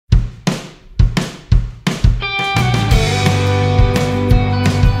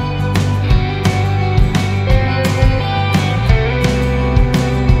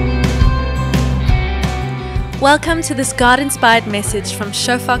Welcome to this God-inspired message from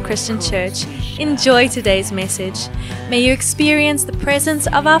Shofar Christian Church. Enjoy today's message. May you experience the presence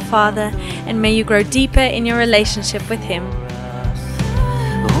of our Father and may you grow deeper in your relationship with Him.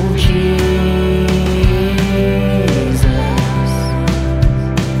 Oh, Jesus,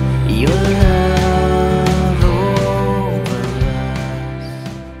 your love over us.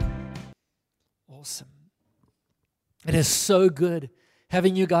 Awesome. It is so good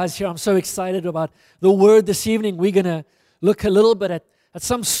having you guys here. I'm so excited about the Word this evening. We're going to look a little bit at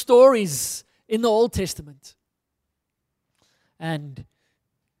some stories in the Old Testament. And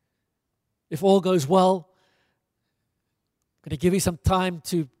if all goes well, I'm going to give you some time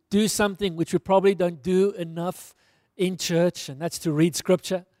to do something which we probably don't do enough in church, and that's to read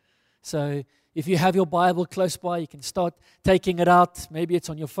Scripture. So if you have your Bible close by, you can start taking it out. Maybe it's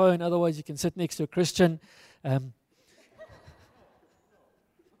on your phone. Otherwise, you can sit next to a Christian.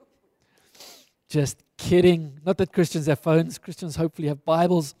 Just kidding. Not that Christians have phones. Christians hopefully have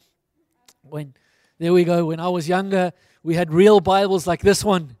Bibles. There we go. When I was younger, we had real Bibles like this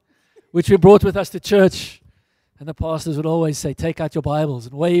one, which we brought with us to church. And the pastors would always say, take out your Bibles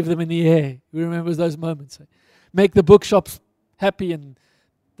and wave them in the air. We remember those moments. Make the bookshops happy and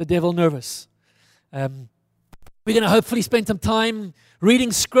the devil nervous. We're going to hopefully spend some time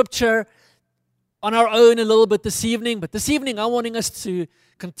reading Scripture on our own a little bit this evening. But this evening, I'm wanting us to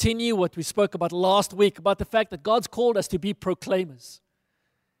continue what we spoke about last week, about the fact that God's called us to be proclaimers.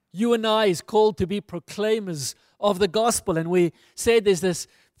 You and I is called to be proclaimers of the gospel. And we said there's this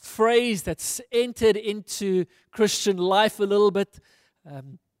phrase that's entered into Christian life a little bit,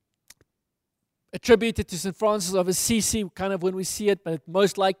 attributed to St. Francis of Assisi, kind of when we see it, but it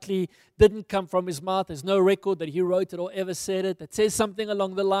most likely didn't come from his mouth. There's no record that he wrote it or ever said it. That says something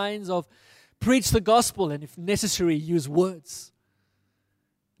along the lines of, preach the gospel and if necessary, use words.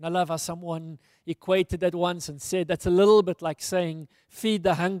 And I love how someone equated that once and said that's a little bit like saying, feed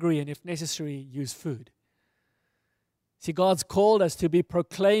the hungry and if necessary, use food. See, God's called us to be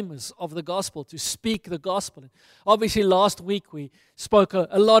proclaimers of the gospel, to speak the gospel. And obviously, last week we spoke a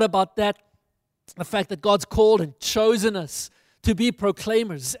lot about that, the fact that God's called and chosen us to be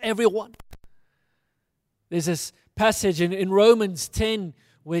proclaimers, everyone. There's this passage in Romans 10,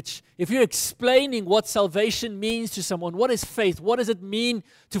 which, if you're explaining what salvation means to someone, what is faith? What does it mean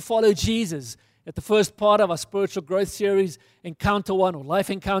to follow Jesus? At the first part of our spiritual growth series, Encounter 1 or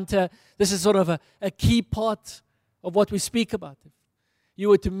Life Encounter, this is sort of a key part of what we speak about. If you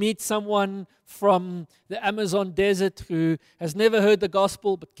were to meet someone from the Amazon desert who has never heard the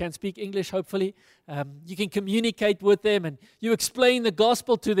gospel but can speak English, hopefully, you can communicate with them and you explain the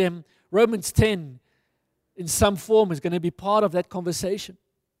gospel to them. Romans 10, in some form, is going to be part of that conversation.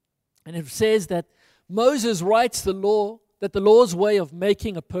 And it says that Moses writes the law, that the law's way of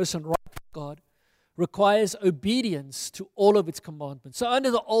making a person right with God requires obedience to all of its commandments. So under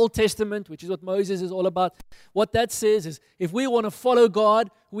the Old Testament, which is what Moses is all about, what that says is if we want to follow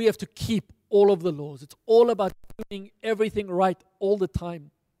God, we have to keep all of the laws. It's all about doing everything right all the time.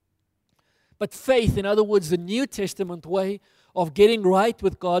 But faith, in other words, the New Testament way of getting right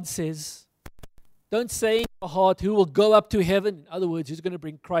with God says, don't say in your heart who will go up to heaven. In other words, who's going to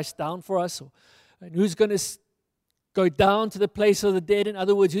bring Christ down for us? And who's going to go down to the place of the dead? In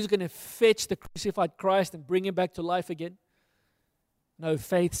other words, who's going to fetch the crucified Christ and bring him back to life again? No,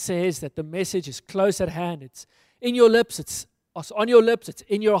 faith says that the message is close at hand. It's in your lips. It's on your lips. It's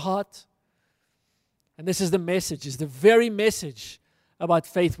in your heart. And this is the message, is the very message about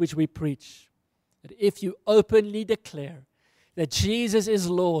faith which we preach. That if you openly declare that Jesus is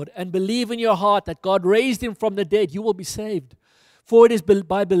Lord and believe in your heart that God raised him from the dead, you will be saved. For it is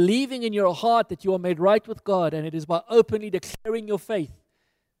by believing in your heart that you are made right with God, and it is by openly declaring your faith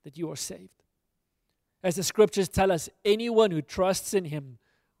that you are saved. As the scriptures tell us, anyone who trusts in him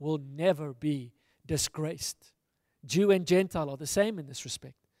will never be disgraced. Jew and Gentile are the same in this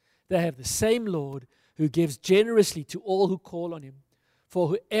respect. They have the same Lord who gives generously to all who call on him.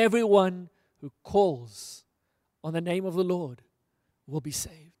 For everyone who calls on the name of the Lord will be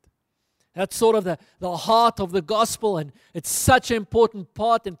saved. That's sort of the heart of the gospel, and it's such an important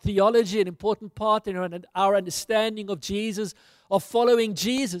part in theology, an important part in our understanding of Jesus, of following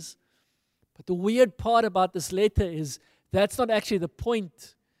Jesus. But the weird part about this letter is that's not actually the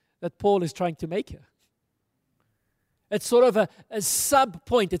point that Paul is trying to make here. It's sort of a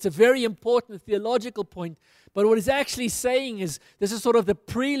sub-point. It's a very important theological point. But what he's actually saying is, this is sort of the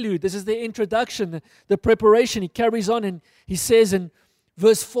prelude. This is the introduction, the preparation. He carries on and he says in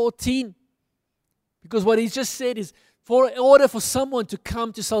verse 14, because what he's just said is, in order for someone to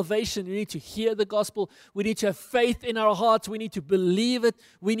come to salvation, we need to hear the gospel. We need to have faith in our hearts. We need to believe it.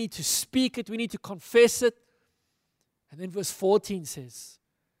 We need to speak it. We need to confess it. And then verse 14 says,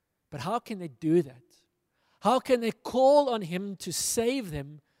 but how can they do that? How can they call on Him to save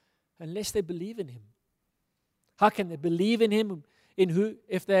them unless they believe in Him? How can they believe in Him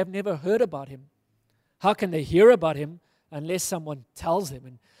if they have never heard about Him? How can they hear about Him unless someone tells them?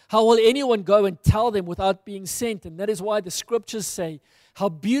 And how will anyone go and tell them without being sent? And that is why the scriptures say, how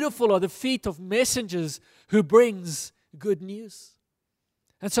beautiful are the feet of messengers who brings good news.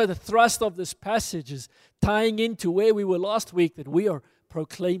 And so the thrust of this passage is tying into where we were last week, that we are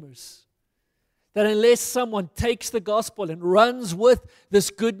proclaimers. That unless someone takes the gospel and runs with this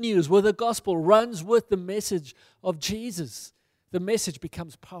good news, with the gospel, runs with the message of Jesus, the message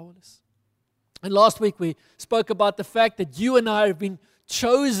becomes powerless. And last week we spoke about the fact that you and I have been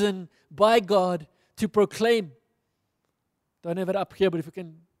chosen by God to proclaim. Don't have it up here, but if you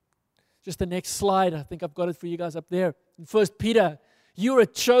can, just the next slide, I think I've got it for you guys up there. In 1 Peter, you're a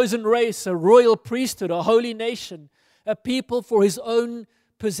chosen race, a royal priesthood, a holy nation, a people for His own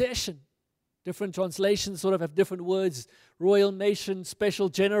possession. Different translations sort of have different words. Royal nation, special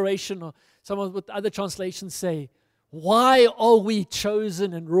generation, or some of what other translations say. Why are we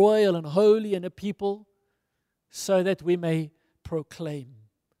chosen and royal and holy and a people? So that we may proclaim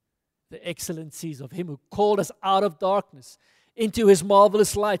the excellencies of Him who called us out of darkness into His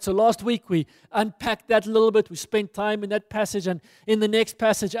marvelous light. So last week we unpacked that a little bit. We spent time in that passage and in the next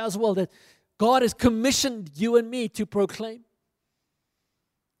passage as well, that God has commissioned you and me to proclaim.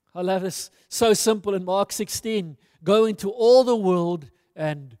 I love this. So simple in Mark 16. Go into all the world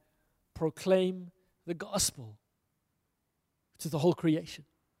and proclaim the gospel to the whole creation.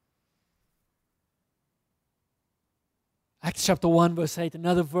 Acts chapter 1 verse 8,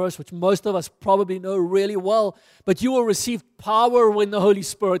 another verse which most of us probably know really well. But you will receive power when the Holy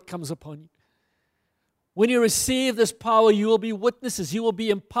Spirit comes upon you. When you receive this power, you will be witnesses. You will be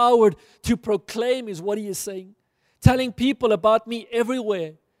empowered to proclaim, is what He is saying. Telling people about me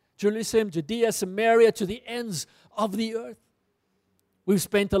everywhere. Jerusalem, Judea, Samaria, to the ends of the earth. We've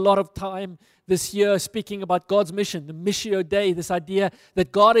spent a lot of time this year speaking about God's mission, the Missio Dei, this idea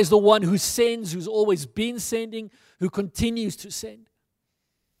that God is the one who sends, who's always been sending, who continues to send.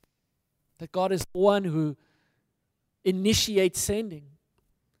 That God is the one who initiates sending.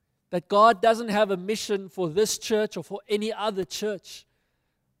 That God doesn't have a mission for this church or for any other church,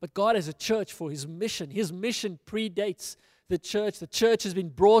 but God has a church for His mission. His mission predates the church. The church has been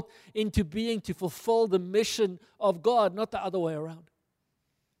brought into being to fulfill the mission of God, not the other way around.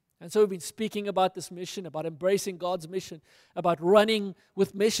 And so we've been speaking about this mission, about embracing God's mission, about running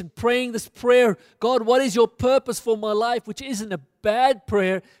with mission, praying this prayer, God, what is your purpose for my life? Which isn't a bad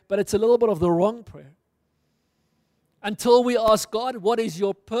prayer, but it's a little bit of the wrong prayer. Until we ask God, what is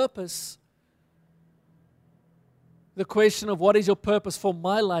your purpose? The question of what is your purpose for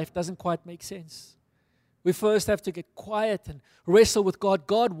my life doesn't quite make sense. We first have to get quiet and wrestle with God.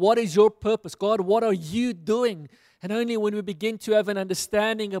 God, what is your purpose? God, what are you doing? And only when we begin to have an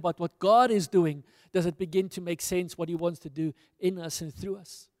understanding about what God is doing, does it begin to make sense what He wants to do in us and through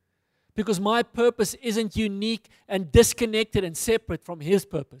us. Because my purpose isn't unique and disconnected and separate from His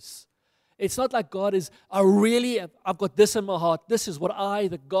purpose. It's not like God is, I've got this in my heart. This is what I,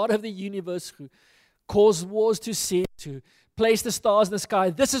 the God of the universe, who caused wars to cease, to place the stars in the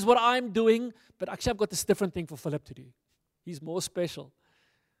sky. This is what I'm doing, but actually I've got this different thing for Philip to do. He's more special.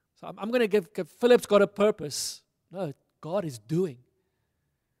 So I'm going to give Philip's got a purpose. No, God is doing.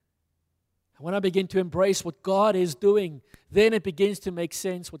 And when I begin to embrace what God is doing, then it begins to make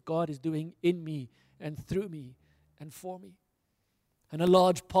sense what God is doing in me and through me and for me. And a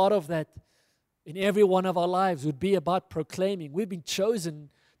large part of that in every one of our lives would be about proclaiming. We've been chosen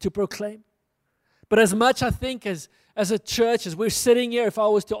to proclaim. But as much, I think, as a church, as we're sitting here, if I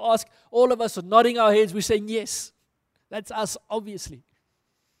was to ask all of us, or nodding our heads, we're saying yes. That's us, obviously.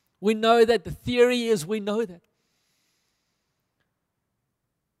 We know that. The theory is we know that.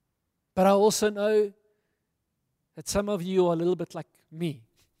 But I also know that some of you are a little bit like me.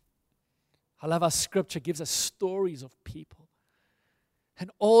 I love how Scripture gives us stories of people.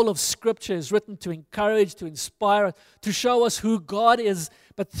 And all of Scripture is written to encourage, to inspire, to show us who God is,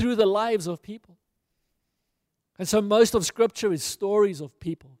 but through the lives of people. And so most of Scripture is stories of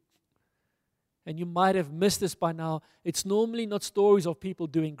people. And you might have missed this by now. It's normally not stories of people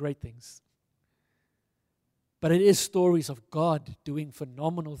doing great things. But it is stories of God doing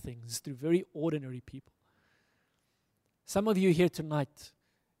phenomenal things through very ordinary people. Some of you here tonight,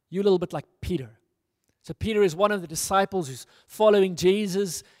 you're a little bit like Peter. So Peter is one of the disciples who's following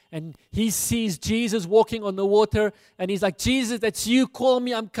Jesus, and he sees Jesus walking on the water, and he's like, Jesus, that's you, call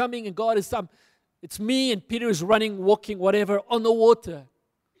me, I'm coming, and God is, it's me, and Peter is running, walking, whatever, on the water.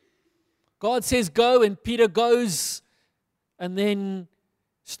 God says go, and Peter goes, and then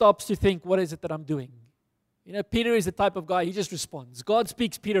stops to think, what is it that I'm doing? You know, Peter is the type of guy, he just responds. God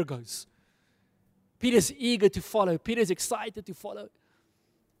speaks, Peter goes. Peter's eager to follow. Peter's excited to follow.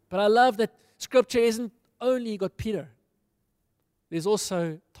 But I love that Scripture isn't only got Peter. There's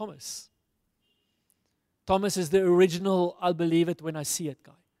also Thomas. Thomas is the original, I'll believe it when I see it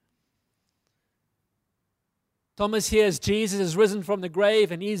guy. Thomas hears Jesus has risen from the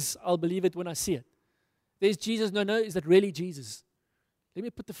grave, and he's, I'll believe it when I see it. There's Jesus. No, is that really Jesus? Let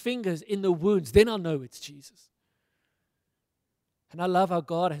me put the fingers in the wounds, then I'll know it's Jesus. And I love how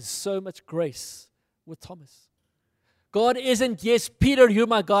God has so much grace with Thomas. God isn't, yes, Peter, you're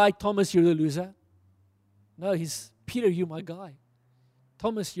my guy. Thomas, you're the loser. No, he's, Peter, you're my guy.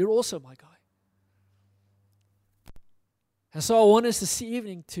 Thomas, you're also my guy. And so I want us this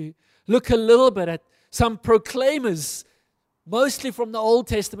evening to look a little bit at some proclaimers, mostly from the Old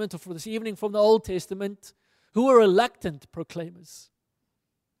Testament, or for this evening from the Old Testament, who are reluctant proclaimers.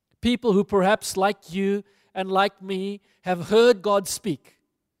 People who perhaps, like you and like me, have heard God speak.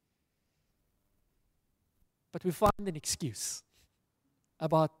 But we find an excuse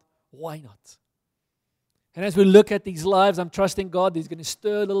about why not. And as we look at these lives, I'm trusting God He's going to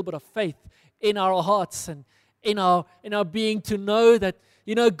stir a little bit of faith in our hearts and in our being to know that,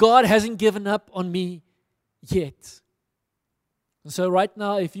 you know, God hasn't given up on me yet. And so right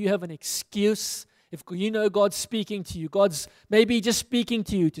now, if you have an excuse, if you know God's speaking to you, God's maybe just speaking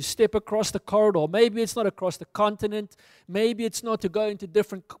to you to step across the corridor. Maybe it's not across the continent. Maybe it's not to go into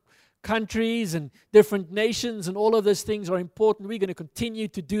different countries and different nations, and all of those things are important. We're going to continue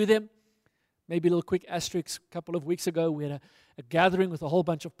to do them. Maybe a little quick asterisk. A couple of weeks ago, we had a gathering with a whole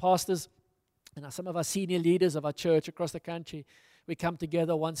bunch of pastors and some of our senior leaders of our church across the country. We come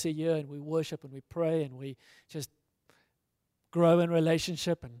together once a year and we worship and we pray and we just grow in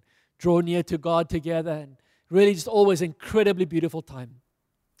relationship and draw near to God together, and really just always incredibly beautiful time.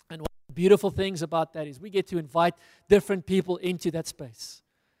 And one of the beautiful things about that is we get to invite different people into that space.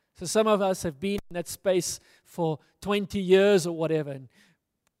 So some of us have been in that space for 20 years or whatever, and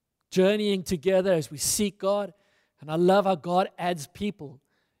journeying together as we seek God. And I love how God adds people,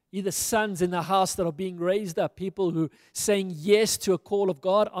 either sons in the house that are being raised up, people who are saying yes to a call of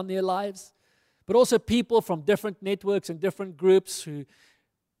God on their lives, but also people from different networks and different groups who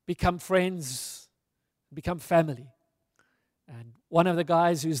become friends, become family. And one of the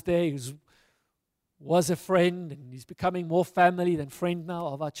guys who's there, was a friend, and he's becoming more family than friend now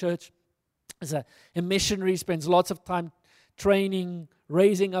of our church, is a missionary, spends lots of time training,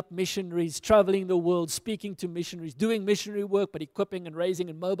 raising up missionaries, traveling the world, speaking to missionaries, doing missionary work, but equipping and raising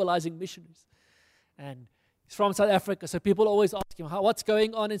and mobilizing missionaries. And he's from South Africa, so people always ask him, what's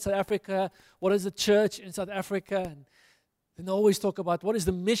going on in South Africa? What is the church in South Africa? And then they always talk about what is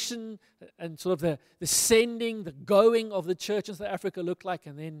the mission and sort of the sending, the going of the church in South Africa look like.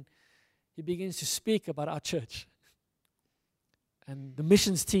 And then he begins to speak about our church and the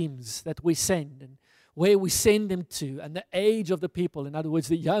missions teams that we send and where we send them to, and the age of the people, in other words,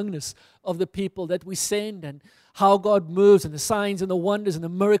 the youngness of the people that we send, and how God moves, and the signs and the wonders and the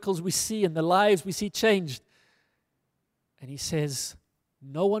miracles we see and the lives we see changed. And he says,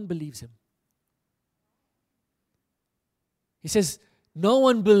 no one believes him. He says, no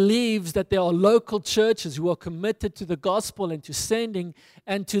one believes that there are local churches who are committed to the gospel and to sending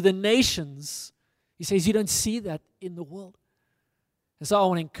and to the nations. He says, you don't see that in the world. And so I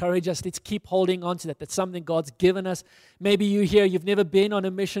want to encourage us, let's keep holding on to that. That's something God's given us. Maybe you here, you've never been on a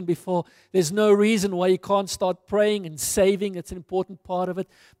mission before. There's no reason why you can't start praying and saving. It's an important part of it.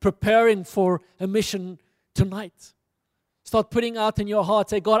 Preparing for a mission tonight. Start putting out in your heart,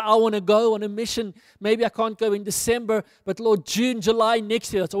 say, God, I want to go on a mission. Maybe I can't go in December, but Lord, June, July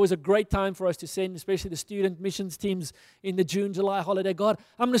next year, it's always a great time for us to send, especially the student missions teams in the June, July holiday. God,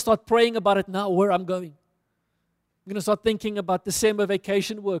 I'm going to start praying about it now, where I'm going. I'm going to start thinking about December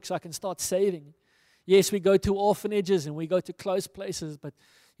vacation work so I can start saving. Yes, we go to orphanages and we go to close places, but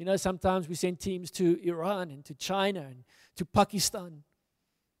you know, sometimes we send teams to Iran and to China and to Pakistan,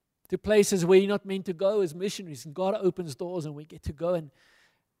 to places where you're not meant to go as missionaries. And God opens doors and we get to go and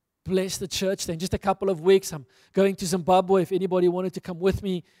bless the church there. In just a couple of weeks, I'm going to Zimbabwe. If anybody wanted to come with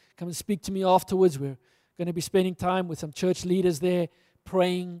me, come and speak to me afterwards. We're going to be spending time with some church leaders there,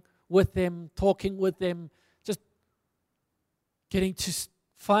 praying with them, talking with them, just getting to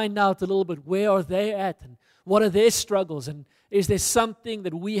find out a little bit where are they at and what are their struggles, and is there something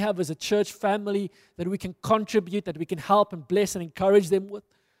that we have as a church family that we can contribute, that we can help and bless and encourage them with.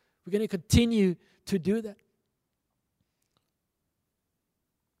 We're going to continue to do that.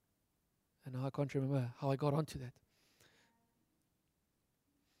 And now I can't remember how I got onto that.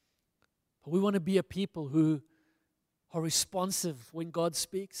 But we want to be a people who are responsive when God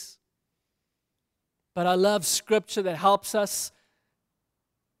speaks. But I love scripture that helps us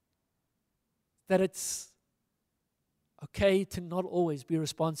that it's okay to not always be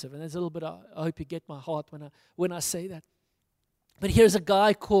responsive. And there's a little bit, I hope you get my heart when I say that. But here's a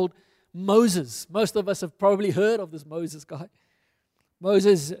guy called Moses. Most of us have probably heard of this Moses guy.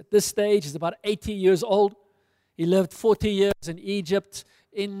 Moses, at this stage, is about 80 years old. He lived 40 years in Egypt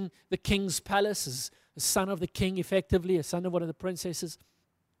in the king's palace as a son of the king, effectively, a son of one of the princesses.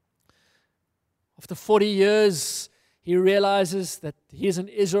 After 40 years, he realizes that he is an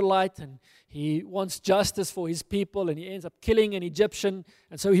Israelite and he wants justice for his people, and he ends up killing an Egyptian,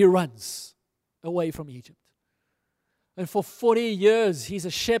 and so he runs away from Egypt. And for 40 years, he's a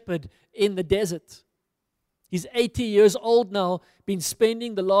shepherd in the desert. He's 80 years old now, been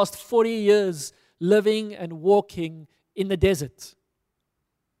spending the last 40 years living and walking in the desert.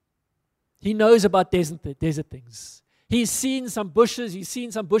 He knows about desert things. He's seen some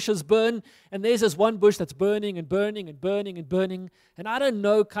bushes burn, and there's this one bush that's burning and burning and burning and burning. And I don't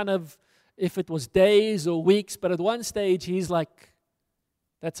know kind of if it was days or weeks, but at one stage he's like,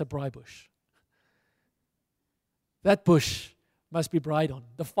 that's a braai bush. That bush must be bried on.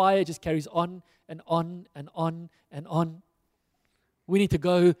 The fire just carries on and on and on and on. We need to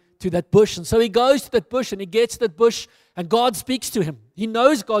go to that bush. And so he goes to that bush and he gets to that bush and God speaks to him. He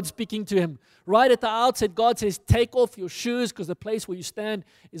knows God's speaking to him. Right at the outset, God says, take off your shoes because the place where you stand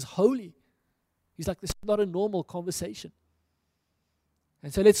is holy. He's like, this is not a normal conversation.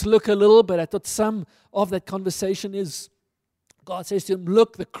 And so let's look a little bit at what some of that conversation is. God says to him,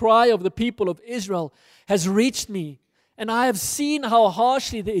 look, the cry of the people of Israel has reached me, and I have seen how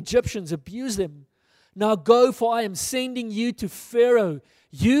harshly the Egyptians abuse them. Now go, for I am sending you to Pharaoh.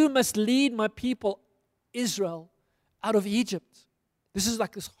 You must lead my people, Israel, out of Egypt. This is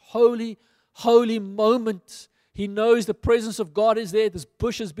like this holy, holy moment. He knows the presence of God is there. This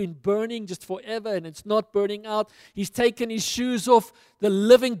bush has been burning just forever, and it's not burning out. He's taken his shoes off. The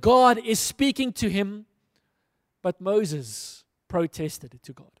living God is speaking to him. But Moses protested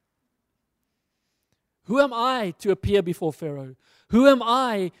to God. Who am I to appear before Pharaoh? Who am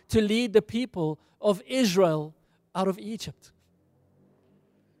I to lead the people of Israel out of Egypt?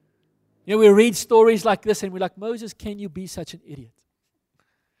 You know, we read stories like this and we're like, Moses, can you be such an idiot?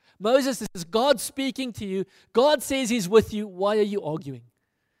 Moses, this is God speaking to you. God says he's with you. Why are you arguing?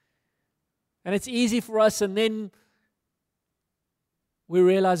 And it's easy for us, and then we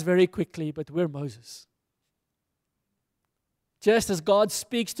realize very quickly, but we're Moses. Just as God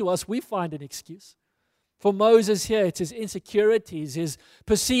speaks to us, we find an excuse. For Moses here, it's his insecurities, his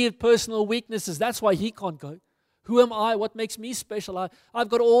perceived personal weaknesses. That's why he can't go. Who am I? What makes me special? I've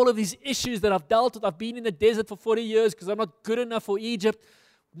got all of these issues that I've dealt with. I've been in the desert for 40 years because I'm not good enough for Egypt.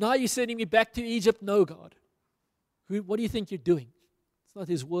 Now you're sending me back to Egypt? No, God. What do you think you're doing? It's not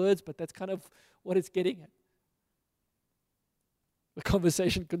his words, but that's kind of what it's getting at. The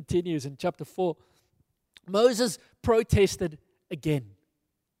conversation continues in chapter 4. Moses protested again.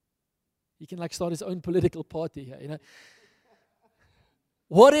 He can like start his own political party here, you know.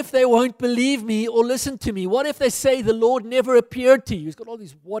 What if they won't believe me or listen to me? What if they say the Lord never appeared to you? He's got all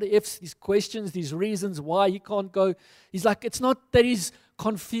these what ifs, these questions, these reasons why he can't go. He's like, it's not that he's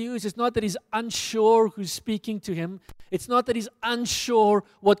confused. It's not that he's unsure who's speaking to him. It's not that he's unsure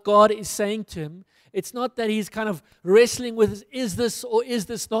what God is saying to him. It's not that he's kind of wrestling with, is this or is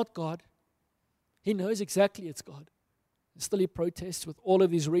this not God? He knows exactly it's God. And still he protests with all of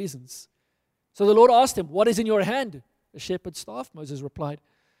these reasons. So the Lord asked him, what is in your hand? A shepherd's staff, Moses replied.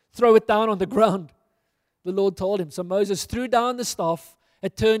 Throw it down on the ground, the Lord told him. So Moses threw down the staff.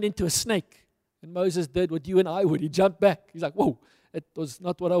 It turned into a snake. And Moses did what you and I would. He jumped back. He's like, whoa, it was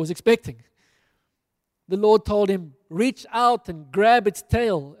not what I was expecting. The Lord told him, reach out and grab its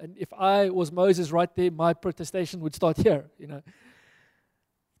tail. And if I was Moses right there, my protestation would start here, you know.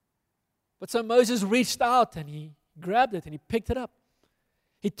 But so Moses reached out and he grabbed it and he picked it up.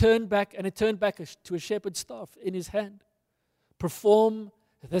 He turned back, and it turned back to a shepherd's staff in his hand. Perform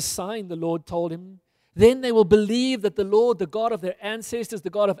this sign, the Lord told him. Then they will believe that the Lord, the God of their ancestors,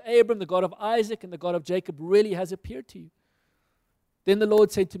 the God of Abram, the God of Isaac, and the God of Jacob really has appeared to you. Then the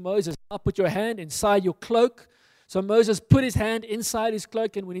Lord said to Moses, now put your hand inside your cloak. So Moses put his hand inside his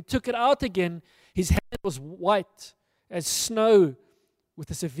cloak, and when he took it out again, his hand was white as snow with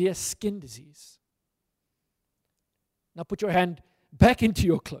a severe skin disease. Now put your hand back into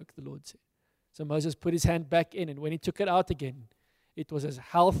your cloak, the Lord said. So Moses put his hand back in, and when he took it out again, it was as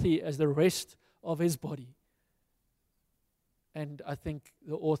healthy as the rest of his body. And I think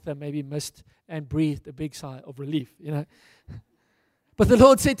the author maybe missed and breathed a big sigh of relief, you know. But the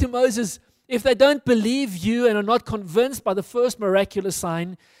Lord said to Moses, if they don't believe you and are not convinced by the first miraculous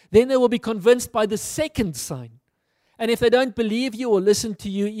sign, then they will be convinced by the second sign. And if they don't believe you or listen to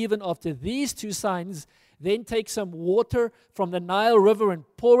you even after these two signs, then take some water from the Nile River and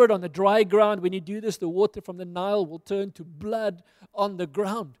pour it on the dry ground. When you do this, the water from the Nile will turn to blood on the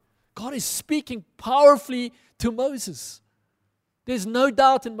ground. God is speaking powerfully to Moses. There's no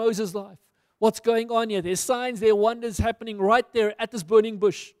doubt in Moses' life what's going on here. There's signs, there are wonders happening right there at this burning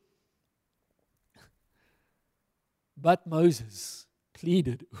bush. But Moses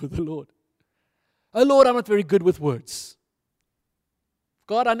pleaded with the Lord. Oh Lord, I'm not very good with words.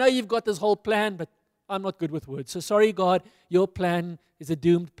 God, I know you've got this whole plan, but I'm not good with words. So sorry, God, your plan is a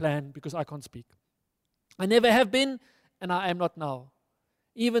doomed plan because I can't speak. I never have been, and I am not now,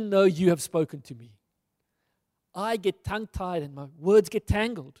 even though you have spoken to me. I get tongue-tied and my words get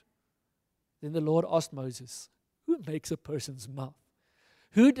tangled. Then the Lord asked Moses, who makes a person's mouth?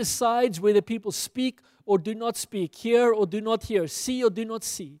 Who decides whether people speak or do not speak, hear or do not hear, see or do not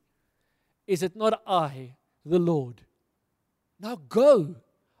see? Is it not I, the Lord? Now go.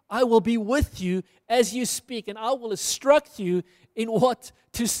 I will be with you as you speak, and I will instruct you in what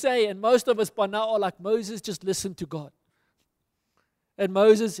to say. And most of us by now are like Moses, just listen to God. And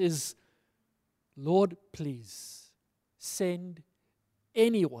Moses is, Lord, please send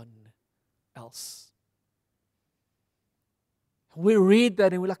anyone else. We read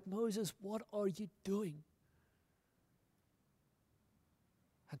that and we're like, Moses, what are you doing?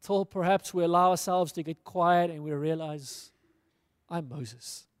 Until perhaps we allow ourselves to get quiet and we realize, I'm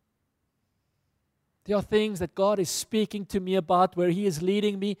Moses. There are things that God is speaking to me about where He is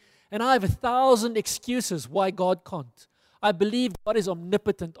leading me, and I have 1,000 excuses why God can't. I believe God is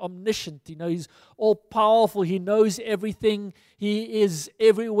omnipotent, omniscient. He's all-powerful. He knows everything. He is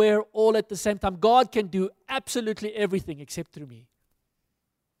everywhere all at the same time. God can do absolutely everything except through me.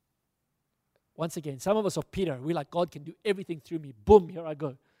 Once again, some of us are Peter. We're like, God can do everything through me. Boom, here I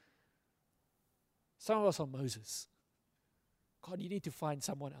go. Some of us are Moses. God, you need to find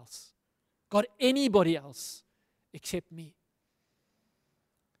someone else. God, anybody else except me.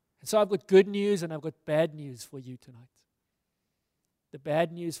 And so I've got good news and I've got bad news for you tonight. The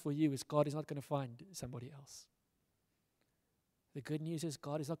bad news for you is God is not going to find somebody else. The good news is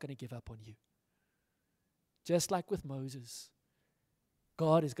God is not going to give up on you. Just like with Moses,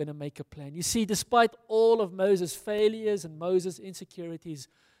 God is going to make a plan. You see, despite all of Moses' failures and Moses' insecurities,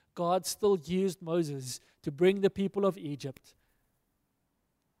 God still used Moses to bring the people of the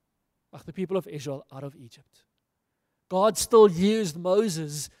people of Israel out of Egypt. God still used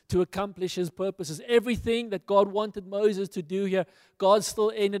Moses to accomplish His purposes. Everything that God wanted Moses to do here, God still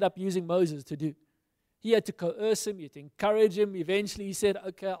ended up using Moses to do. He had to coerce him, he had to encourage him. Eventually He said,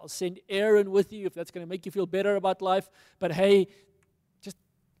 okay, I'll send Aaron with you if that's going to make you feel better about life. But hey, just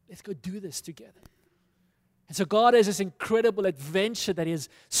let's go do this together. And so God has this incredible adventure that He has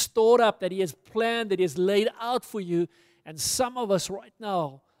stored up, that He has planned, that He has laid out for you. And some of us right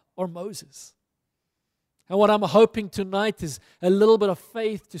now are Moses. And what I'm hoping tonight is a little bit of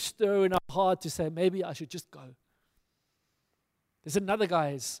faith to stir in our heart to say, maybe I should just go. There's another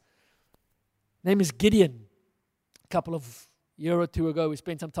guy, his name is Gideon. A couple of year or two ago, we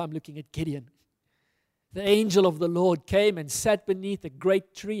spent some time looking at Gideon. The angel of the Lord came and sat beneath a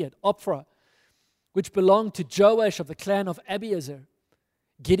great tree at Ophrah, which belonged to Joash of the clan of Abiezer.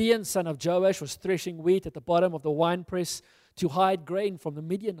 Gideon, son of Joash, was threshing wheat at the bottom of the winepress to hide grain from the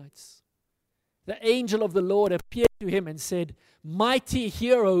Midianites. The angel of the Lord appeared to him and said, mighty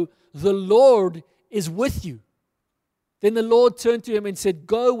hero, the Lord is with you. Then the Lord turned to him and said,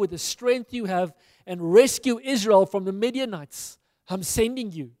 go with the strength you have and rescue Israel from the Midianites. I'm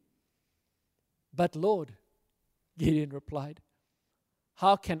sending you. But Lord, Gideon replied,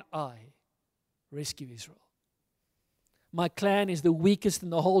 how can I rescue Israel? My clan is the weakest in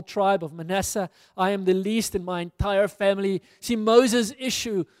the whole tribe of Manasseh. I am the least in my entire family. See, Moses'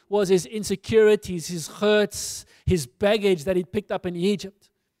 issue was his insecurities, his hurts, his baggage that he'd picked up in Egypt.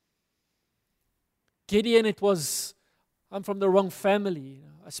 Gideon, it was, I'm from the wrong family.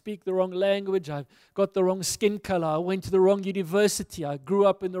 I speak the wrong language. I've got the wrong skin color. I went to the wrong university. I grew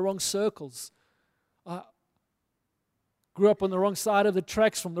up in the wrong circles. I grew up on the wrong side of the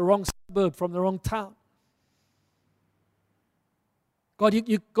tracks, from the wrong suburb, from the wrong town. God,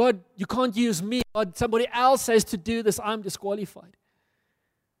 you can't use me. God, somebody else has to do this. I'm disqualified.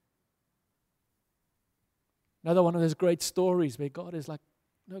 Another one of those great stories where God is like,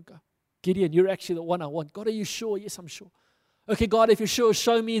 no, God, Gideon, you're actually the one I want. God, are you sure? Yes, I'm sure. Okay, God, if you're sure,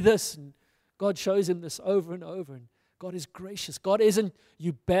 show me this. And God shows him this over and over. And God is gracious. God isn't,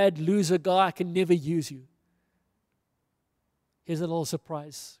 you bad loser guy, I can never use you. Here's a little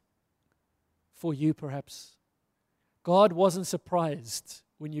surprise. for you perhaps. God wasn't surprised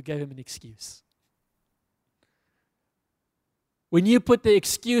when you gave him an excuse. When you put the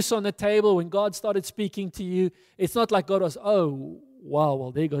excuse on the table, when God started speaking to you, it's not like God was, oh, wow,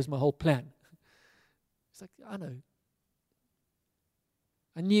 well, there goes my whole plan. It's like, I know.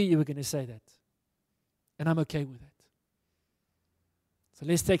 I knew you were going to say that. And I'm okay with it. So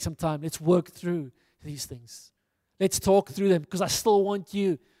let's take some time. Let's work through these things. Let's talk through them, because I still want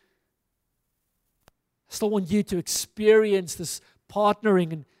you to experience this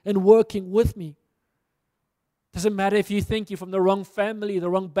partnering and working with me. Doesn't matter if you think you're from the wrong family, the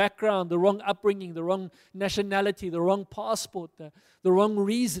wrong background, the wrong upbringing, the wrong nationality, the wrong passport, the wrong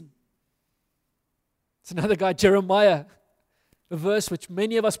reason. It's another guy, Jeremiah, a verse which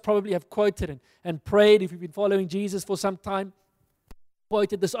many of us probably have quoted and prayed if you've been following Jesus for some time.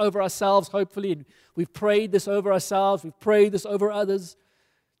 Quoted this over ourselves, hopefully, and we've prayed this over ourselves, we've prayed this over others.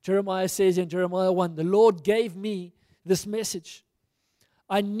 Jeremiah says in Jeremiah 1, the Lord gave me this message.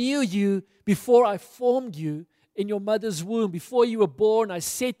 I knew you before I formed you in your mother's womb. Before you were born, I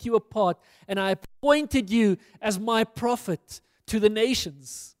set you apart, and I appointed you as my prophet to the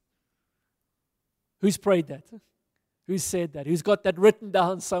nations. Who's prayed that? Who's said that? Who's got that written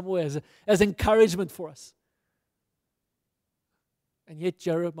down somewhere as encouragement for us? And yet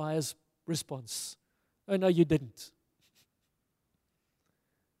Jeremiah's response, oh no, you didn't.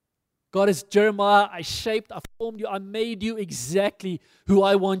 God is, Jeremiah, I shaped, I formed you, I made you exactly who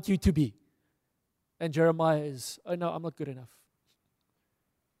I want you to be. And Jeremiah is, oh no, I'm not good enough.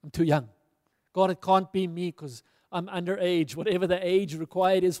 I'm too young. God, it can't be me because I'm underage, whatever the age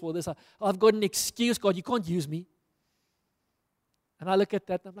required is for this. I've got an excuse, God, you can't use me. And I look at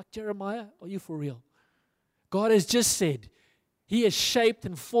that and I'm like, Jeremiah, are you for real? God has just said, He has shaped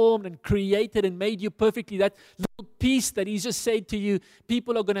and formed and created and made you perfectly. That little piece that He's just said to you,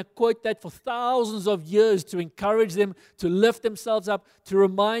 people are going to quote that for thousands of years to encourage them, to lift themselves up, to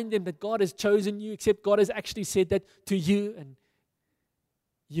remind them that God has chosen you, except God has actually said that to you, and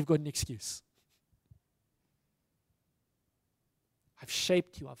you've got an excuse. I've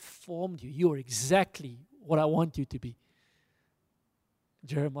shaped you, I've formed you. You are exactly what I want you to be.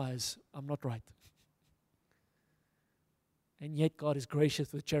 Jeremiah's, I'm not right. And yet God is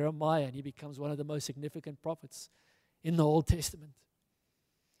gracious with Jeremiah, and he becomes one of the most significant prophets in the Old Testament.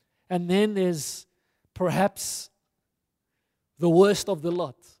 And then there's perhaps the worst of the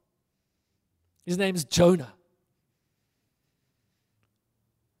lot. His name's Jonah.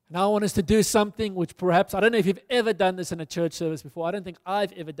 Now I want us to do something which perhaps, I don't know if you've ever done this in a church service before. I don't think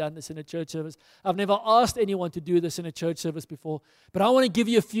I've ever done this in a church service. I've never asked anyone to do this in a church service before. But I want to give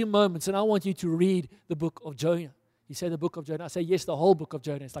you a few moments, and I want you to read the book of Jonah. You say the book of Jonah. I say, yes, the whole book of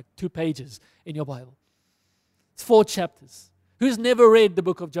Jonah. It's like 2 pages in your Bible. It's 4 chapters. Who's never read the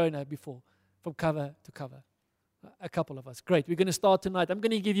book of Jonah before, from cover to cover? A couple of us. Great. We're going to start tonight. I'm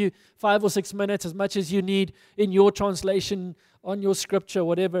going to give you 5 or 6 minutes, as much as you need in your translation, on your scripture,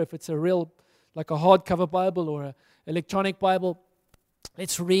 whatever, if it's a real, like a hardcover Bible or an electronic Bible.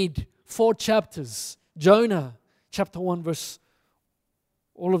 Let's read 4 chapters. Jonah, chapter 1, verse,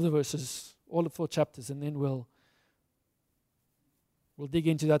 all of the verses, all of 4 chapters, and then we'll dig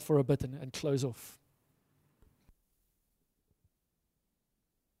into that for a bit and close off.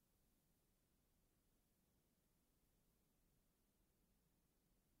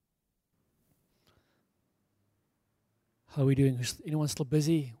 How are we doing? Is anyone still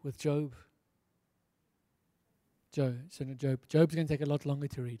busy with Job? Job. Job's going to take a lot longer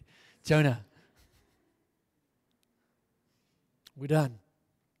to read. Jonah. We're done.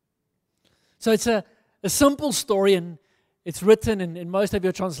 So it's a simple story, and it's written in most of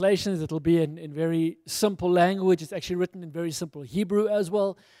your translations. It'll be in very simple language. It's actually written in very simple Hebrew as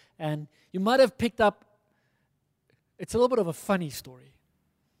well. And you might have picked up, it's a little bit of a funny story.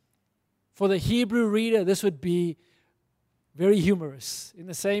 For the Hebrew reader, this would be very humorous, in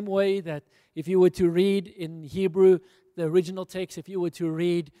the same way that if you were to read in Hebrew, the original text, if you were to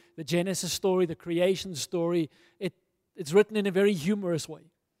read the Genesis story, the creation story, it's written in a very humorous way.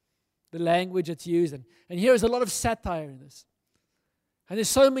 The language that's used. And here is a lot of satire in this. And there's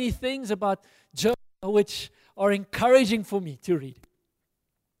so many things about Jonah which are encouraging for me to read.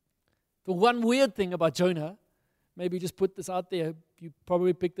 The one weird thing about Jonah, maybe just put this out there, you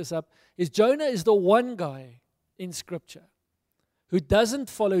probably picked this up, is Jonah is the one guy in Scripture who doesn't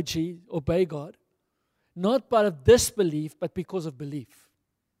follow obey God, not out of disbelief, but because of belief.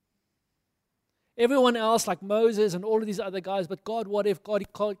 Everyone else, like Moses and all of these other guys, but God, what if? God, he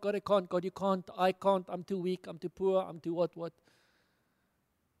can't, God, I can't, God, you can't, I can't, I'm too weak, I'm too poor, I'm too what?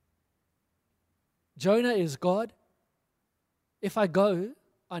 Jonah is, God, if I go,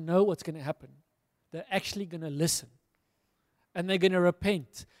 I know what's going to happen. they're actually going to listen. And they're going to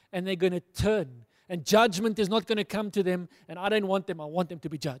repent. And they're going to turn. And judgment is not going to come to them. And I don't want them. I want them to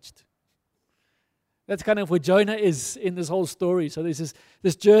be judged. That's kind of where Jonah is in this whole story. So there's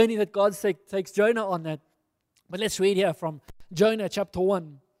this journey that God takes Jonah on that. But let's read here from Jonah chapter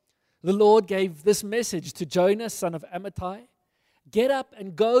 1. The Lord gave this message to Jonah, son of Amittai. Get up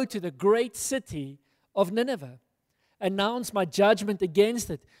and go to the great city of Nineveh. Announce my judgment against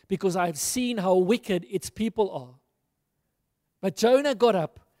it, because I have seen how wicked its people are. But Jonah got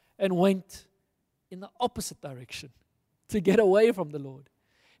up and went in the opposite direction to get away from the Lord.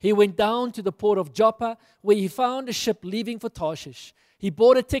 He went down to the port of Joppa, where he found a ship leaving for Tarshish. He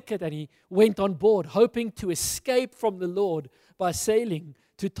bought a ticket and he went on board, hoping to escape from the Lord by sailing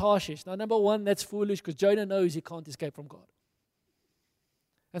to Tarshish. Now, number one, that's foolish, because Jonah knows he can't escape from God.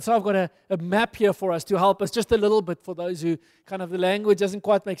 And so I've got a map here for us to help us just a little bit for those who kind of the language doesn't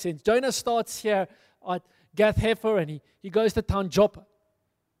quite make sense. Jonah starts here at Gath Hepher and he goes to town Joppa,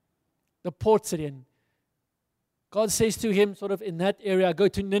 the port city. And God says to him, sort of in that area, go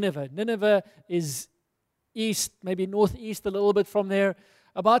to Nineveh. Nineveh is east, maybe northeast a little bit from there,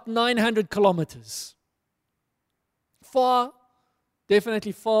 about 900 kilometers. Far,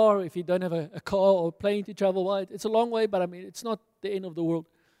 definitely far if you don't have a car or a plane to travel by. It's a long way, but I mean, it's not the end of the world.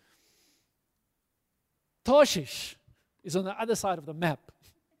 Tarshish is on the other side of the map,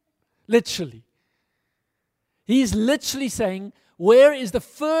 literally. He's literally saying, where is the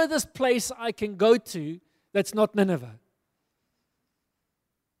furthest place I can go to that's not Nineveh?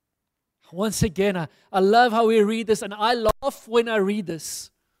 Once again, I love how we read this, and I laugh when I read this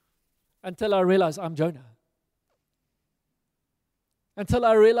until I realize I'm Jonah. Until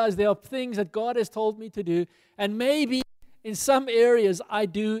I realize there are things that God has told me to do, and maybe in some areas I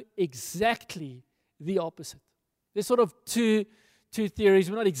do exactly the opposite. There's sort of two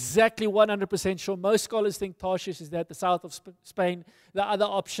theories. We're not exactly 100% sure. Most scholars think Tarshish is at the south of Spain. The other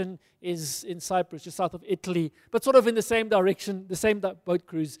option is in Cyprus, just south of Italy, but sort of in the same direction, the same boat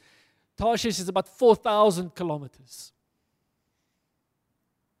cruise. Tarshish is about 4,000 kilometers.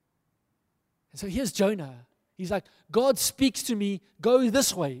 And so here's Jonah. He's like, God speaks to me, go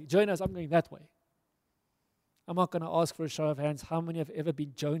this way. Jonah says, I'm going that way. I'm not going to ask for a show of hands how many have ever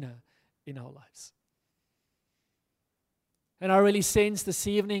been Jonah in our lives. And I really sense this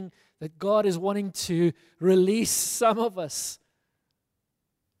evening that God is wanting to release some of us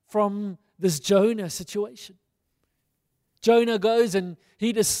from this Jonah situation. Jonah goes and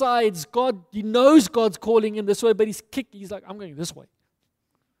he decides, he knows God's calling him this way, but he's like, I'm going this way.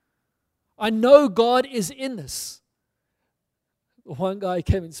 I know God is in this. One guy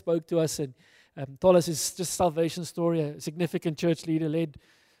came and spoke to us and told us his just salvation story. A significant church leader, led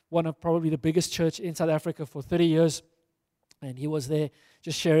one of probably the biggest church in South Africa for 30 years. And he was there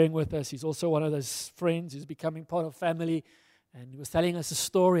just sharing with us. He's also one of those friends who's becoming part of family. And he was telling us a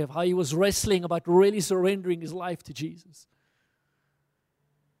story of how he was wrestling about really surrendering his life to Jesus.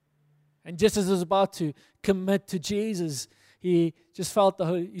 And just as he was about to commit to Jesus, he just felt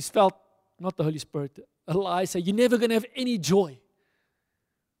not the Holy Spirit, a lie say, you're never going to have any joy.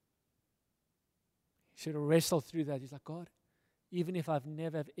 He should have wrestled through that. He's like, God, even if I've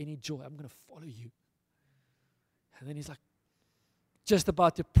never have any joy, I'm going to follow you. And then he's like, just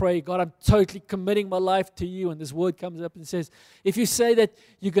about to pray, God, I'm totally committing my life to you. And this word comes up and says, if you say that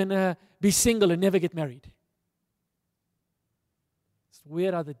you're going to be single and never get married. It's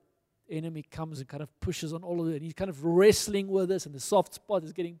weird how the enemy comes and kind of pushes on all of it. He's kind of wrestling with us, and the soft spot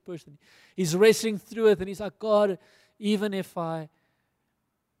is getting pushed. And he's wrestling through it, and he's like, God, even if I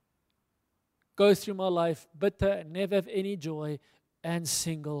go through my life bitter and never have any joy and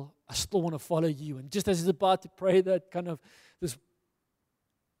single, I still want to follow you. And just as he's about to pray, that kind of this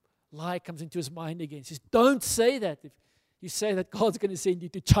lie comes into his mind again. He says, don't say that. If you say that, God's going to send you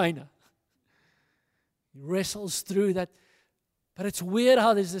to China. He wrestles through that. But it's weird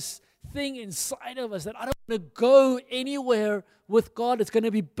how there's this thing inside of us that I don't want to go anywhere with God. It's going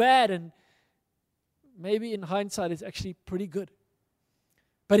to be bad. And maybe in hindsight, it's actually pretty good.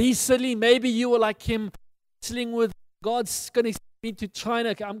 But he's suddenly, maybe you were like him, wrestling with God's going to send me to China.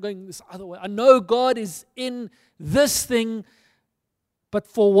 Okay, I'm going this other way. I know God is in this thing, but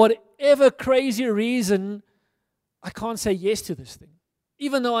for whatever crazy reason, I can't say yes to this thing,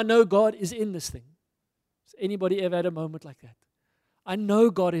 even though I know God is in this thing. Has anybody ever had a moment like that? I know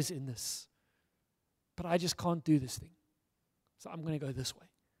God is in this, but I just can't do this thing. So I'm going to go this way.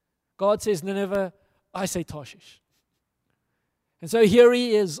 God says Nineveh, I say Tarshish. And so here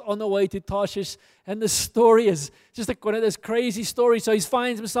he is on the way to Tarshish, and the story is just like one of those crazy stories. So he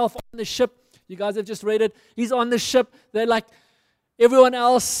finds himself on the ship. You guys have just read it. He's on the ship. They're like, everyone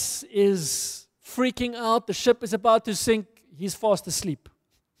else is freaking out. The ship is about to sink. He's fast asleep.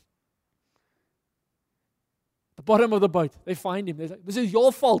 The bottom of the boat. They find him. They're like, this is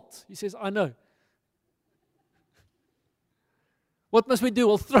your fault. He says, I know. What must we do?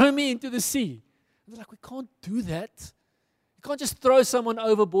 Well, throw me into the sea. They're like, we can't do that. You can't just throw someone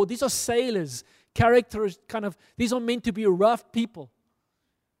overboard. These are sailors. Characters, these are meant to be rough people.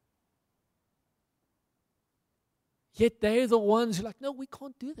 Yet they're the ones who are like, no, we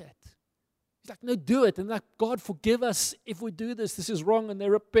can't do that. He's like, no, do it. And like, God, forgive us if we do this. This is wrong. And they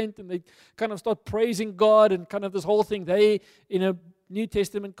repent and they kind of start praising God and kind of this whole thing. They, in a New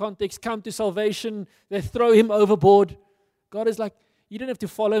Testament context, come to salvation. They throw him overboard. God is like, you don't have to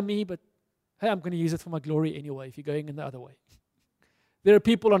follow me, but hey, I'm going to use it for my glory anyway if you're going in the other way. There are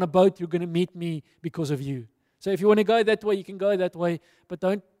people on a boat who are going to meet me because of you. So if you want to go that way, you can go that way, but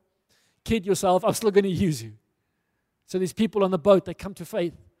don't kid yourself, I'm still going to use you. So these people on the boat, they come to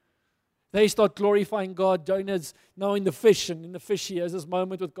faith. They start glorifying God. Jonah's knowing the fish, and in the fish he has this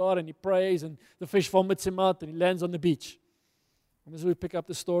moment with God, and he prays, and the fish vomits him out, and he lands on the beach. And as we pick up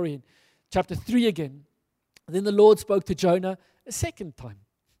the story in chapter 3 again, then the Lord spoke to Jonah a second time.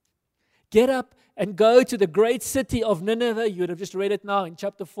 Get up and go to the great city of Nineveh. You would have just read it now in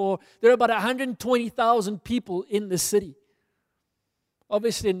chapter 4. There are about 120,000 people in the city.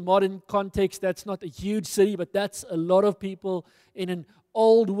 Obviously, in modern context, that's not a huge city, but that's a lot of people. In an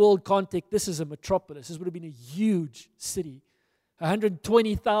old world context, this is a metropolis. This would have been a huge city.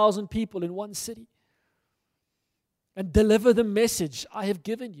 120,000 people in one city. And deliver the message I have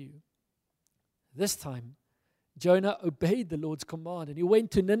given you. This time, Jonah obeyed the Lord's command, and he went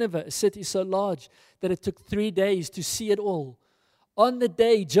to Nineveh, a city so large that it took 3 days to see it all. On the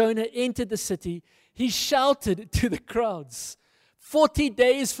day Jonah entered the city, he shouted to the crowds, 40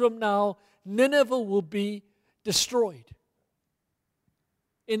 days from now, Nineveh will be destroyed.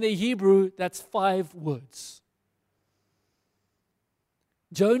 In the Hebrew, that's 5 words.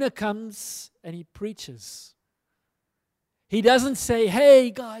 Jonah comes and he preaches. He doesn't say,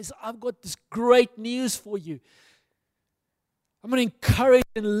 hey guys, I've got this great news for you. I'm going to encourage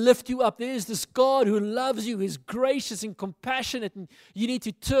and lift you up. There's this God who loves you, is gracious and compassionate, and you need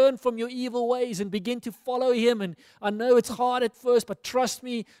to turn from your evil ways and begin to follow Him. And I know it's hard at first, but trust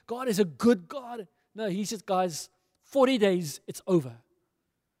me, God is a good God. No, He says, guys, 40 days, it's over.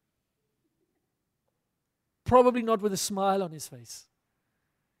 Probably not with a smile on His face.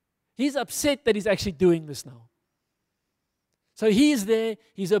 He's upset that He's actually doing this now. So he's there,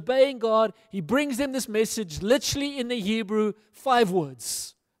 he's obeying God, he brings them this message, literally in the Hebrew, 5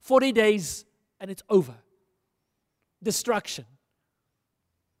 words. 40 days, and it's over. Destruction.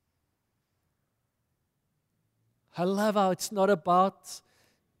 I love how it's not about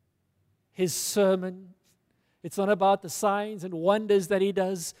his sermon. It's not about the signs and wonders that he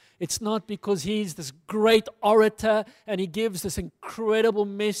does. It's not because he's this great orator and he gives this incredible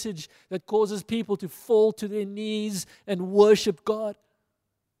message that causes people to fall to their knees and worship God.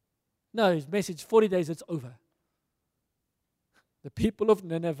 No, his message, 40 days, it's over. The people of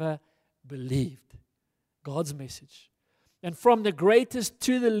Nineveh believed God's message. And from the greatest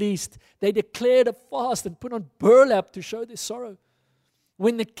to the least, they declared a fast and put on burlap to show their sorrow.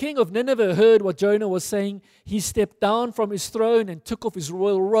 When the king of Nineveh heard what Jonah was saying, he stepped down from his throne and took off his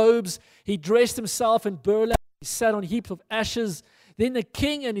royal robes. He dressed himself in burlap. He sat on heaps of ashes. Then the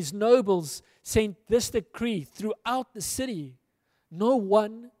king and his nobles sent this decree throughout the city. No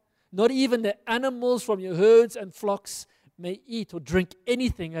one, not even the animals from your herds and flocks, may eat or drink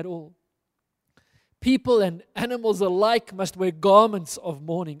anything at all. People and animals alike must wear garments of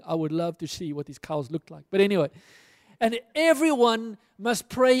mourning. I would love to see what these cows looked like. But anyway, and everyone must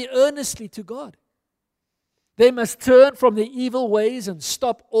pray earnestly to God. They must turn from their evil ways and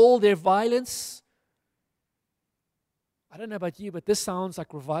stop all their violence. I don't know about you, but this sounds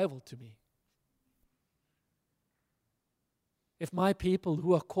like revival to me. If my people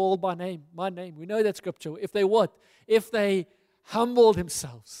who are called by name, my name, we know that scripture, if they what? If they humble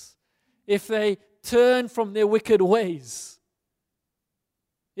themselves, if they turn from their wicked ways,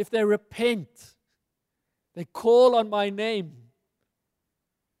 if they repent, they call on my name,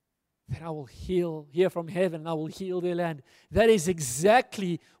 then I will hear from heaven, and I will heal their land. That is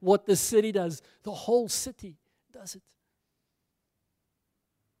exactly what the city does. The whole city does it.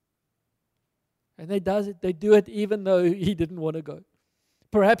 And they do it even though he didn't want to go.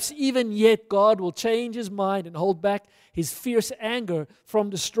 Perhaps even yet God will change his mind and hold back his fierce anger from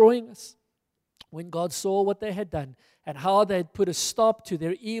destroying us. When God saw what they had done and how they had put a stop to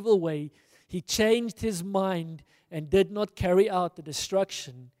their evil way, he changed his mind and did not carry out the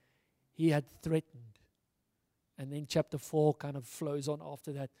destruction he had threatened. And then chapter 4 kind of flows on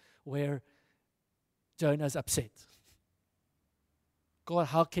after that, where Jonah's upset. God,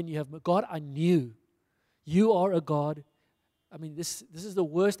 how can you have... God, I knew you are a God. I mean, this is the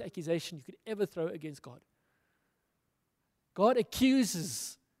worst accusation you could ever throw against God. Jonah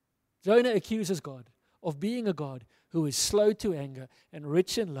accuses God of being a God who is slow to anger and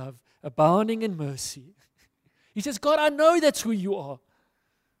rich in love, abounding in mercy. He says, God, I know that's who you are.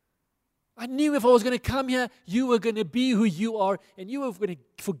 I knew if I was going to come here, you were going to be who you are, and you were going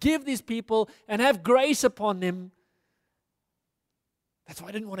to forgive these people and have grace upon them. That's why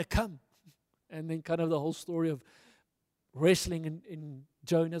I didn't want to come. And then kind of the whole story of wrestling in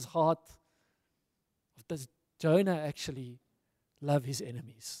Jonah's heart. Does Jonah actually love his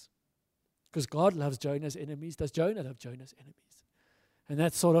enemies? Because God loves Jonah's enemies. Does Jonah love Jonah's enemies? And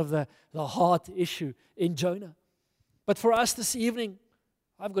that's sort of the heart issue in Jonah. But for us this evening,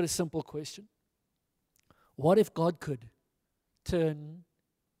 I've got a simple question. What if God could turn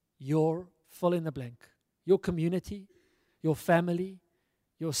your fill in the blank, your community, your family,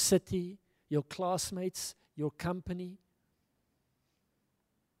 your city, your classmates, your company?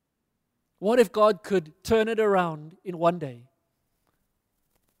 What if God could turn it around in one day?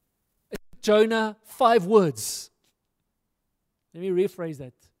 It took Jonah 5 words. Let me rephrase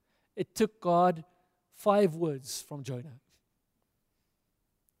that. It took God 5 words from Jonah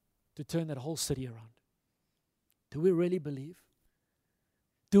to turn that whole city around. Do we really believe?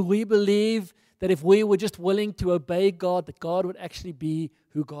 Do we believe that if we were just willing to obey God, that God would actually be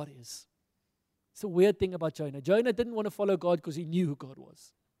who God is? It's a weird thing about Jonah. Jonah didn't want to follow God because he knew who God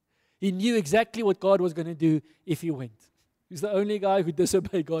was. He knew exactly what God was going to do if he went. He's the only guy who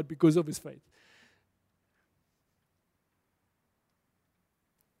disobeyed God because of his faith.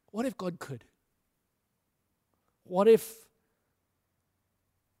 What if God could? What if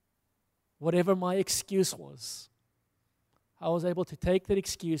whatever my excuse was, I was able to take that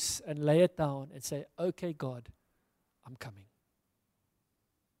excuse and lay it down and say, okay, God, I'm coming.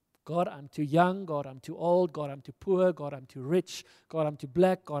 God, I'm too young. God, I'm too old. God, I'm too poor. God, I'm too rich. God, I'm too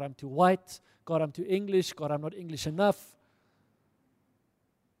black. God, I'm too white. God, I'm too English. God, I'm not English enough.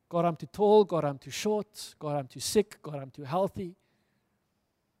 God, I'm too tall. God, I'm too short. God, I'm too sick. God, I'm too healthy.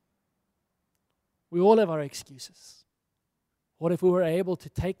 We all have our excuses. What if we were able to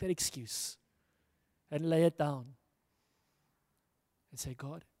take that excuse and lay it down and say,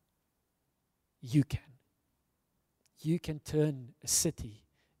 God, you can. You can turn a city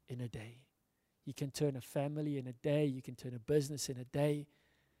in a day. You can turn a family in a day. You can turn a business in a day.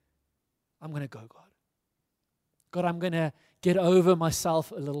 I'm going to go, God. God, I'm going to get over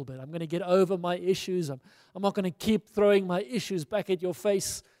myself a little bit. I'm going to get over my issues. I'm not going to keep throwing my issues back at your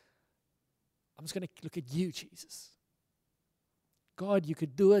face. I'm just going to look at you, Jesus. God, you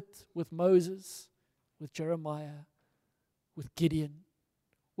could do it with Moses, with Jeremiah, with Gideon,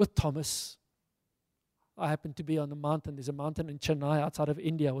 with Thomas. I happened to be on the mountain. There's a mountain in Chennai outside of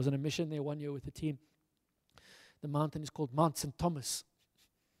India. I was on a mission there 1 year with the team. The mountain is called Mount St. Thomas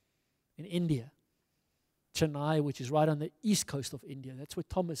in India. Chennai, which is right on the east coast of India. That's where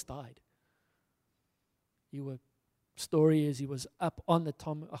Thomas died. Story is he was up on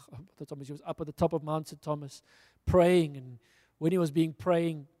he was up at the top of Mount St. Thomas praying, and when he was busy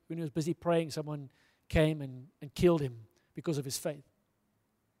praying, someone came and killed him because of his faith.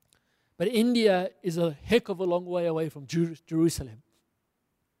 But India is a heck of a long way away from Jerusalem.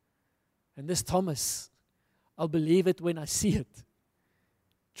 And this Thomas, I'll believe it when I see it,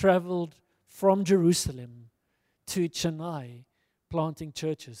 traveled from Jerusalem to Chennai, planting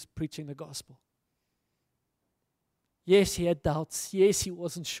churches, preaching the gospel. Yes, he had doubts. Yes, he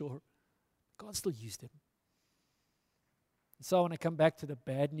wasn't sure. God still used him. So I want to come back to the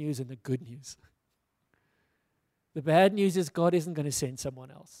bad news and the good news. The bad news is God isn't going to send someone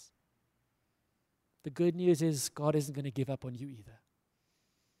else. The good news is God isn't going to give up on you either.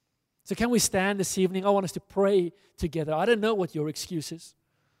 So can we stand this evening? I want us to pray together. I don't know what your excuse is.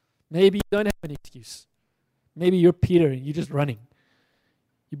 Maybe you don't have an excuse. Maybe you're Peter and you're just running.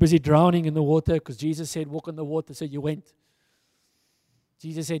 You're busy drowning in the water because Jesus said, walk on the water, so you went.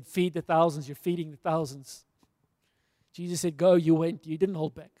 Jesus said, feed the thousands, you're feeding the thousands. Jesus said, go, you went, you didn't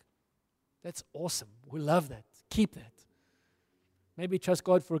hold back. That's awesome. We love that. Keep that. Maybe trust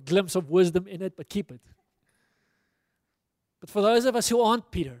God for a glimpse of wisdom in it, but keep it. But for those of us who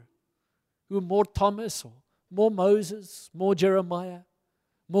aren't Peter, who are more Thomas or more Moses, more Jeremiah,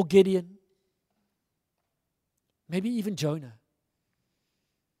 more Gideon, maybe even Jonah,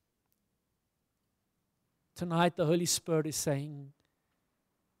 tonight the Holy Spirit is saying,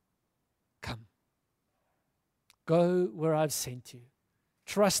 come. Go where I've sent you.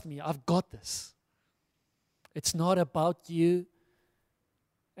 Trust me, I've got this. It's not about you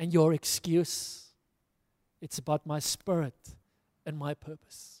and your excuse. It's about my spirit and my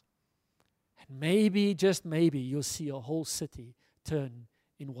purpose. And maybe, just maybe, you'll see a whole city turn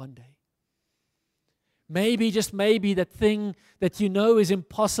in one day. Maybe, just maybe, that thing that you know is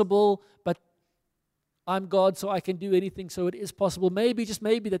impossible, but I'm God, so I can do anything, so it is possible. Maybe, just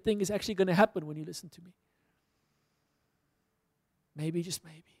maybe, that thing is actually going to happen when you listen to me. Maybe, just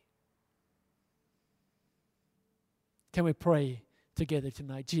maybe. Can we pray together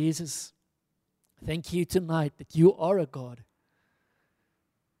tonight? Jesus, thank you tonight that you are a God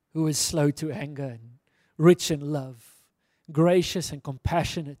who is slow to anger and rich in love, gracious and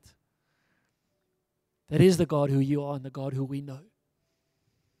compassionate. That is the God who you are and the God who we know.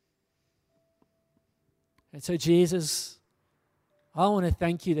 And so, Jesus, I want to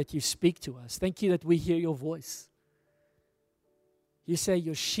thank you that you speak to us. Thank you that we hear your voice. You say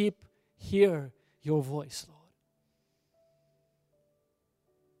your sheep hear your voice, Lord.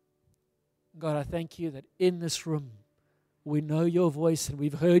 God, I thank you that in this room we know your voice and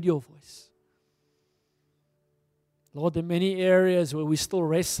we've heard your voice. Lord, there are many areas where we're still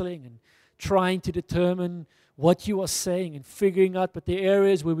wrestling and trying to determine what you are saying and figuring out, but the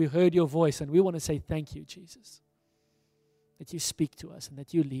areas where we heard your voice, and we want to say thank you, Jesus, that you speak to us and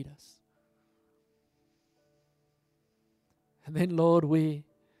that you lead us. And then, Lord, we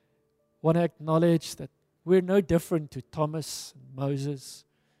want to acknowledge that we're no different to Thomas and Moses,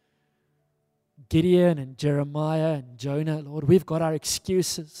 Gideon and Jeremiah and Jonah. Lord, we've got our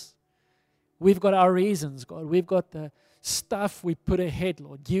excuses. We've got our reasons, God. We've got the stuff we put ahead,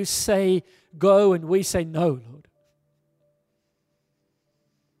 Lord. You say go and we say no, Lord.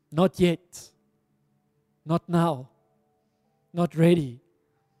 Not yet. Not now. Not ready.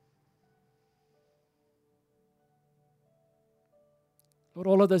 Lord,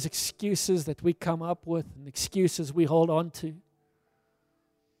 all of those excuses that we come up with and excuses we hold on to.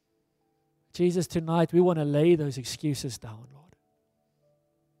 Jesus, tonight we want to lay those excuses down, Lord.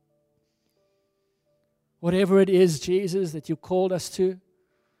 Whatever it is, Jesus, that you called us to,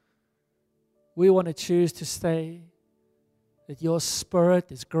 we want to choose to say that your Spirit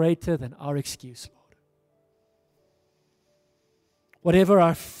is greater than our excuse, Lord. Whatever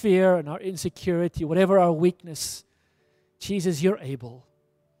our fear and our insecurity, whatever our weakness, Jesus, you're able.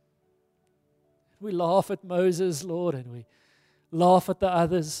 We laugh at Moses, Lord, and we laugh at the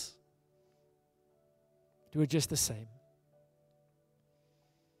others. We're just the same.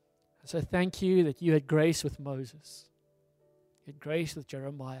 So thank you that you had grace with Moses. You had grace with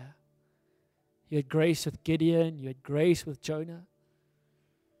Jeremiah. You had grace with Gideon. You had grace with Jonah.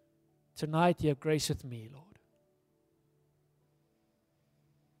 Tonight you have grace with me, Lord.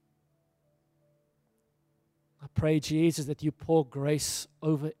 I pray, Jesus, that you pour grace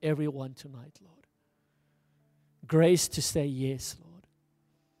over everyone tonight, Lord. Grace to say yes, Lord.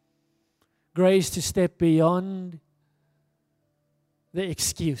 Grace to step beyond the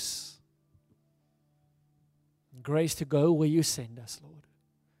excuse. Grace to go where you send us, Lord.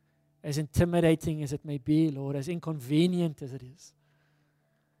 As intimidating as it may be, Lord, as inconvenient as it is,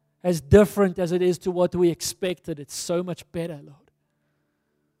 as different as it is to what we expected, it's so much better, Lord.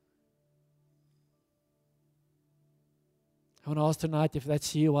 I want to ask tonight, if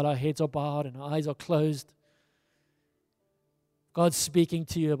that's you, while our heads are bowed and our eyes are closed, God's speaking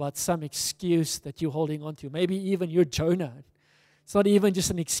to you about some excuse that you're holding on to. Maybe even you're Jonah. It's not even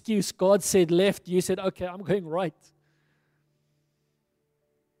just an excuse. God said left, you said, okay, I'm going right.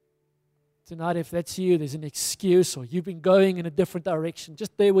 Tonight, if that's you, there's an excuse, or you've been going in a different direction,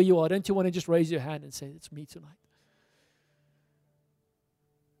 just there where you are. Don't you want to just raise your hand and say, it's me tonight?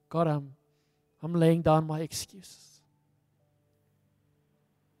 God, I'm laying down my excuses.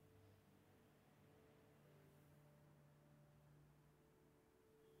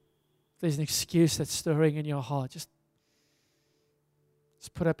 If there's an excuse that's stirring in your heart, just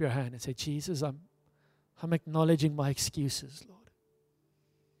put up your hand and say, Jesus, I'm acknowledging my excuses, Lord.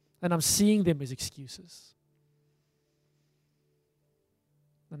 And I'm seeing them as excuses.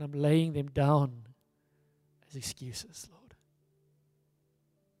 And I'm laying them down as excuses, Lord.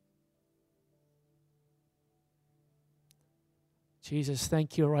 Jesus,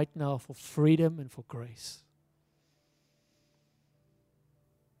 thank you right now for freedom and for grace.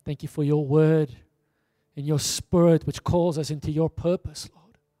 Thank you for your word and your Spirit which calls us into your purpose,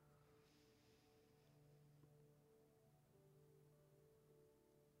 Lord.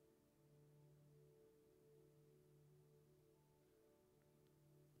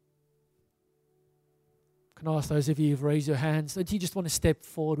 Can I ask those of you who've raised your hands, don't you just want to step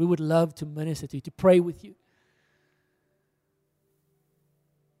forward? We would love to minister to you, to pray with you.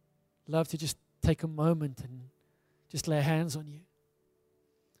 Love to just take a moment and just lay hands on you.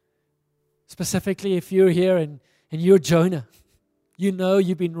 Specifically, if you're here and you're Jonah, you know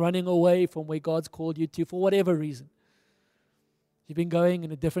you've been running away from where God's called you to for whatever reason. You've been going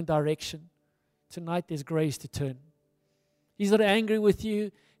in a different direction. Tonight there's grace to turn. He's not angry with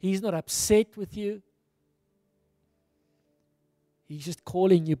you. He's not upset with you. He's just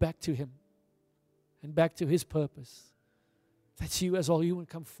calling you back to Him and back to His purpose. That's you as well. You want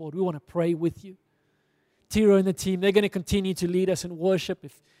to come forward. We want to pray with you. Tiro and the team, they're going to continue to lead us in worship.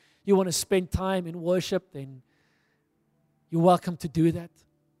 If you want to spend time in worship, then you're welcome to do that.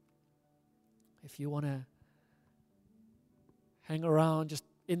 If you want to hang around just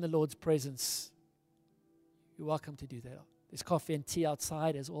in the Lord's presence, you're welcome to do that. There's coffee and tea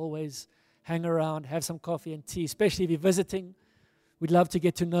outside as always. Hang around, have some coffee and tea, especially if you're visiting. We'd love to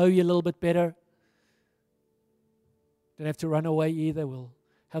get to know you a little bit better. Don't have to run away either. We'll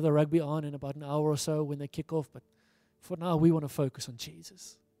have the rugby on in about an hour or so when they kick off. But for now, we want to focus on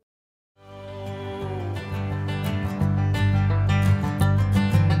Jesus.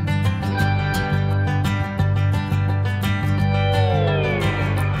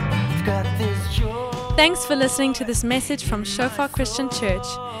 Thanks for listening to this message from Shofar Christian Church.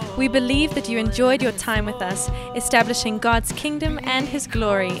 We believe that you enjoyed your time with us, establishing God's kingdom and His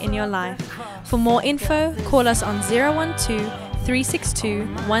glory in your life. For more info, call us on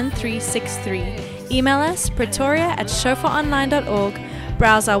 012-362-1363. Email us pretoria@shofaronline.org.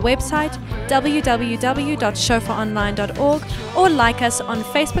 Browse our website www.shofaronline.org or like us on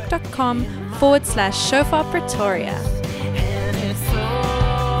facebook.com/Shofar Pretoria.